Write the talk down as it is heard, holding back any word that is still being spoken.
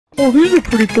Oh, here's a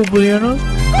pretty cool banana. We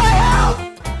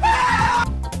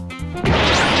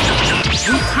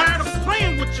tired of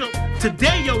playing with you.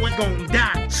 Today you ain't gonna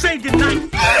die. Say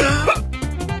goodnight.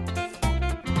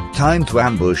 Time to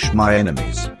ambush my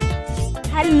enemies.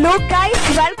 Hello guys,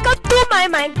 welcome to my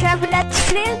Minecraft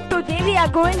Let's Play. Today we are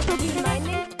going to be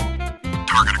mining.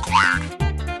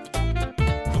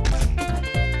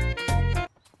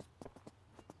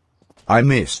 I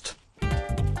missed.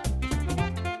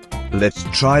 Let's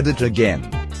try that again.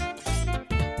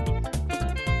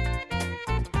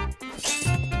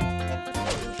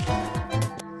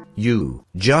 You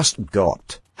just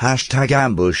got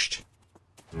 #ambushed.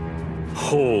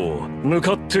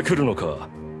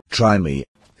 Try me.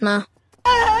 Nah.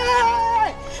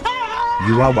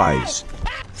 You are wise.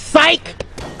 Psych!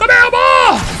 Come here,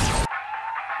 boy!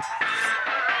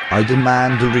 I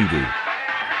demand a redo.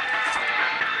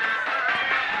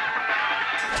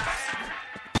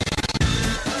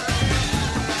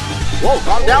 Whoa,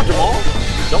 calm down, Jamal.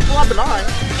 Don't pull out the knife.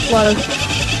 Whoa,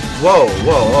 whoa,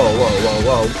 whoa, whoa,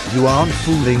 whoa, whoa. You aren't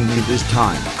fooling me this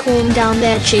time. Calm down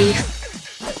there, Chief.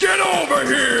 Get over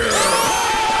here!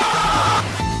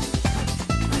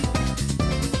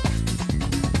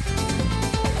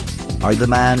 I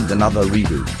demand another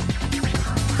redo.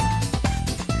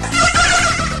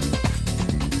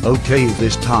 Okay,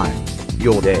 this time,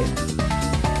 you're dead.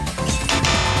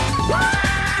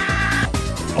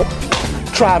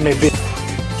 Try me, bitch.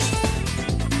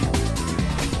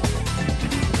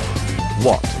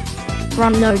 What?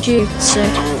 Run no jutsu.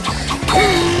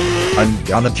 I'm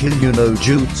gonna kill you, no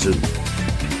jutsu.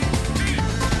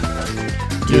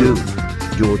 Dude,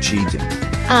 you're cheating.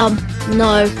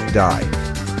 No. Die.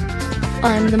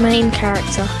 I'm the main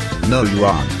character. No, you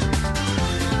aren't.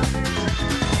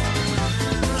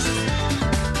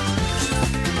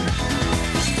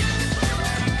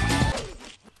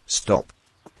 Stop.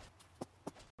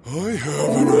 I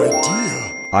have an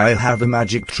idea. I have a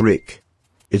magic trick.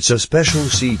 It's a special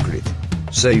secret.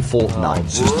 Say fortnite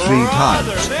says 3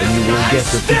 times and you will get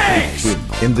a secret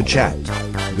win in the chat.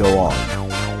 Go on.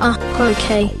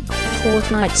 Okay.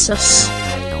 Fortnite sus.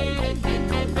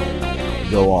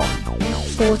 Go on.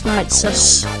 Fortnite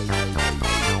sus.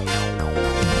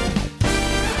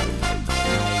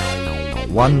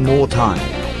 One more time.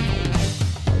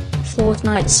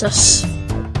 Fortnite sus.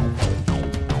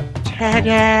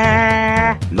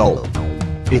 Lol.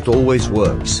 It always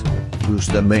works. Who's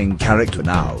the main character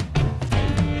now?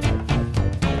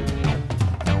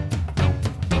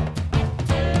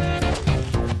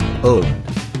 Owned.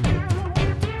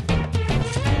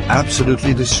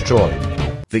 Absolutely destroyed.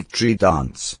 Victory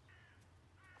dance.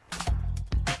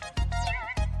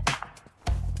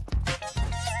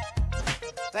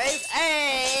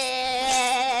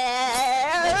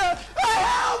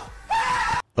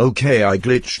 Okay, I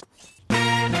glitched.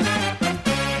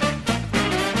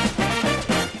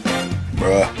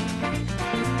 Bruh.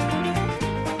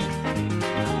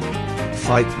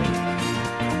 Fight me.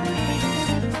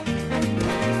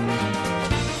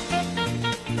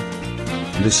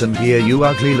 Listen here, you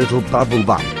ugly little bubble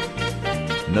bum.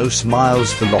 No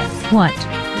smiles for long. What?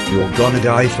 You're gonna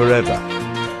die forever.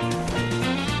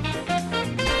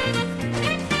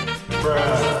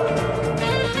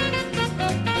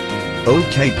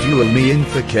 Okay, duel me in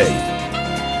for K.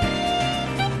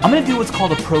 I'm gonna do what's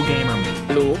called a pro gamer move.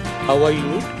 Hello, how are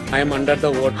you? I am under the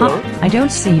water. Huh? I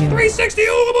don't see you. 360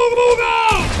 ooga booga booga!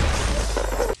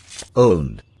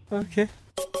 Owned. Okay.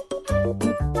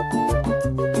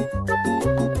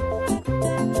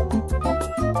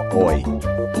 Oi.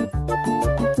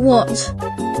 What?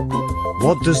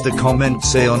 What does the comment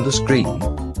say on the screen?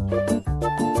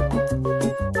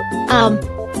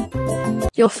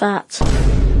 You're fat.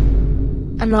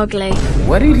 And ugly.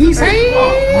 What did he say?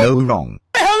 No, wrong.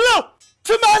 Hello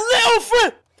to my little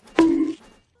friend!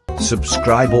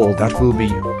 Subscribe, all that will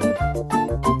be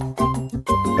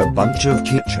a bunch of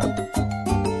ketchup.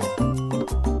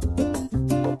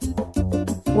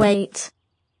 Wait.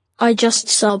 I just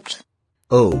subbed.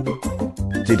 Oh.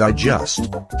 Did I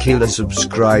just kill a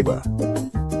subscriber?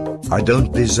 I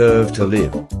don't deserve to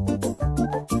live.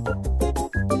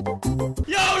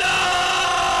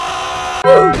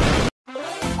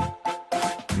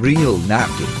 Real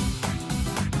napkin.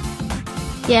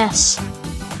 Yes.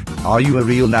 Are you a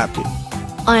real napkin?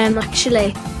 I am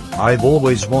actually. I've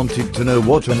always wanted to know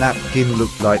what a napkin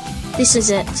looked like. This is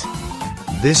it.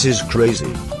 This is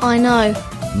crazy. I know.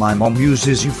 My mom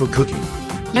uses you for cooking.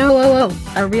 No,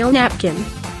 a real napkin.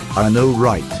 I know,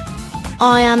 right?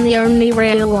 I am the only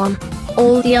real one.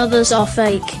 All the others are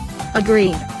fake.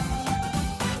 Agreed.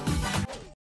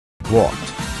 What?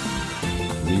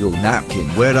 Real napkin,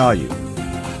 where are you?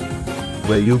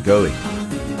 Where you going?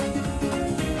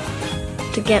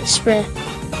 To get spear.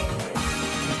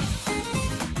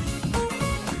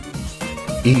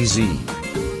 Easy.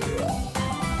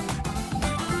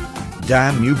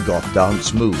 Damn, you've got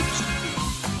dance moves.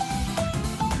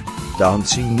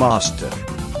 Dancing master.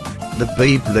 The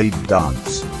Beyblade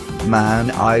dance.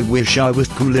 Man, I wish I was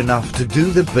cool enough to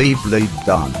do the Beyblade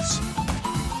dance.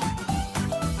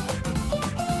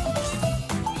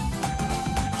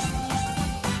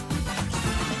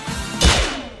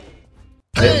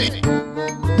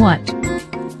 What?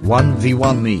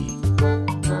 1v1 me.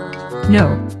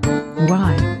 No.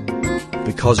 Why?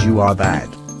 Because you are bad.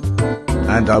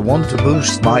 And I want to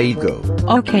boost my ego.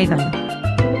 Okay then.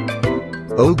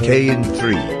 Okay, in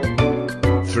 3,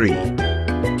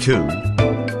 2.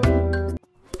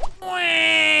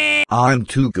 I'm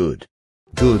too good.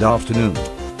 Good afternoon.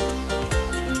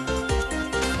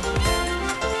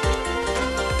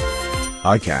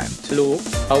 I can't. Hello,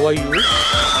 how are you?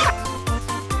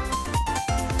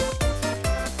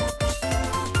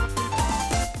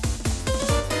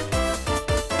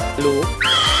 Hello?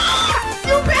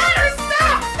 You better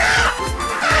stop!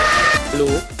 Hello?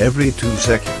 Every 2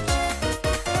 seconds.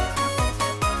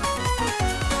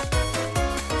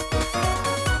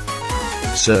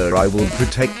 Sir, I will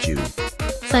protect you.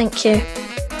 Thank you.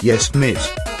 Yes,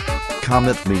 miss. Come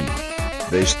at me.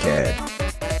 They scared.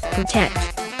 Protect.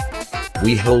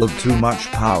 We hold too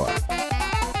much power.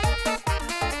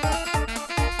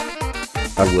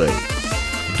 Away.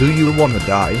 Do you wanna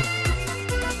die?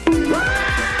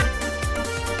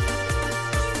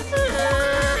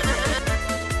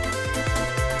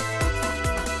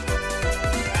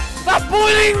 Stop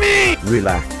bullying me!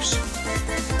 Relax.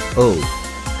 Oh.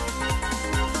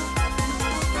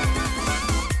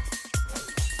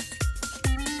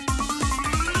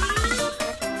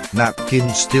 Napkin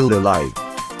still alive.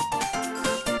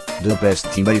 The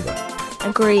best team ever.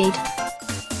 Agreed.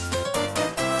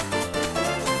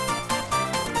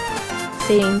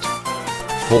 Themed.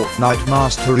 Fortnite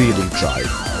Master really tried.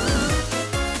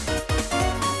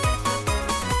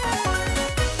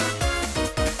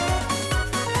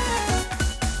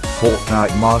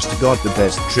 Fortnite Master got the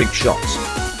best trick shots.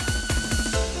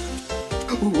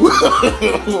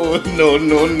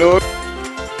 No.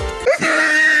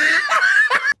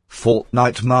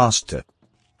 Fortnite Master.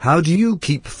 How do you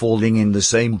keep falling in the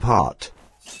same part?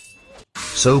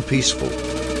 So peaceful.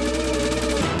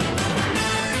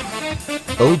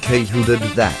 Okay, who did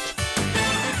that?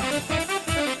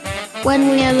 When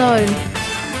we alone.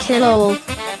 Kill all.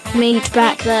 Meet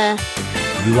back there.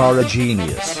 You are a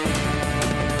genius.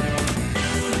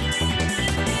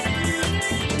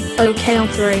 Okay, on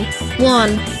 3.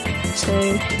 1,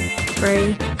 2,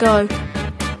 3, go.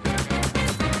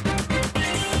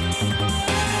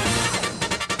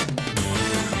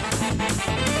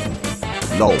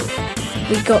 Lol.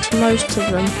 We got most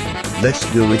of them.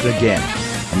 Let's do it again.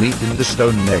 Meet in the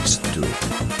stone next to it.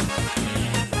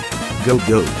 Go,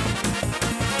 go.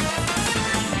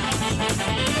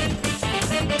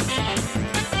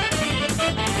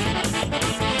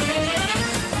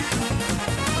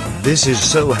 This is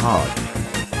so hard.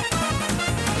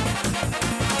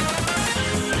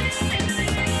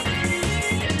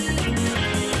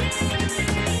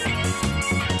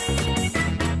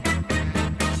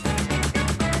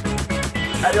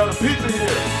 Hey, yo, the pizza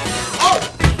here.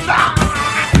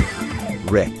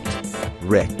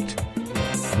 Wrecked.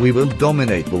 We will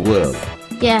dominate the world.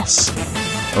 Yes.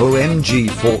 OMG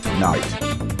Fortnite.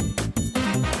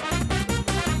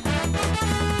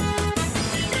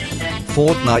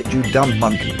 Fortnite, you dumb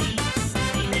monkey.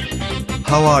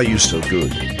 How are you so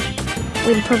good?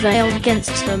 We'll prevail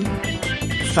against them.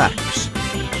 Facts.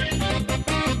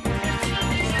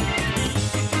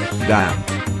 Damn.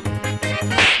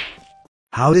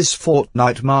 How does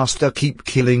Fortnite Master keep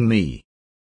killing me?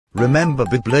 Remember,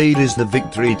 Beyblade is the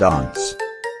victory dance.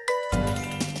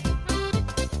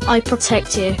 I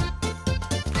protect you.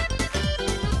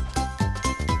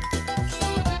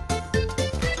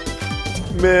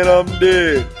 Man, I'm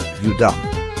dead. You dumb.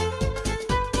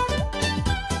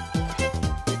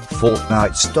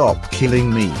 Fortnite, stop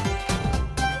killing me.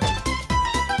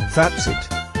 That's it.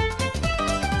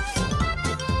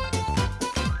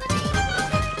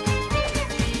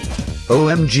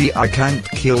 OMG, I can't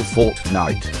kill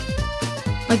Fortnite.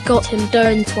 I got him,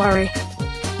 don't worry.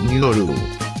 New rule.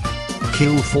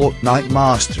 Kill Fortnite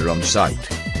Master on sight.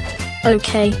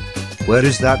 Okay. Where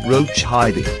is that roach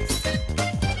hiding?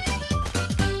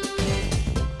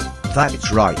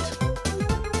 That's right.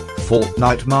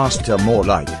 Fortnite Master more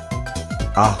like.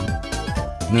 Ah.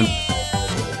 No.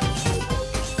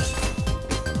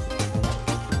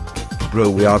 bro,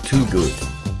 we are too good.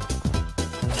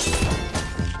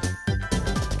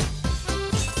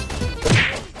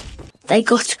 They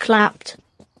got clapped.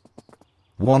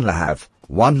 Wanna have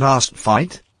one last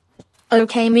fight?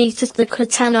 Okay, meet at the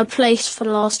Katana place for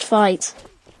last fight.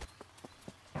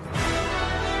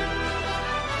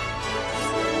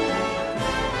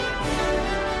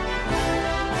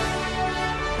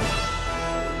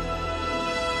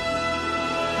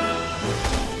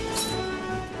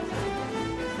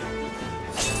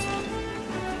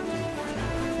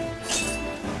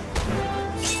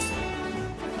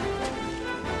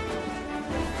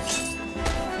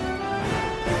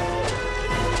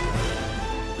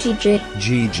 GG.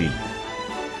 GG.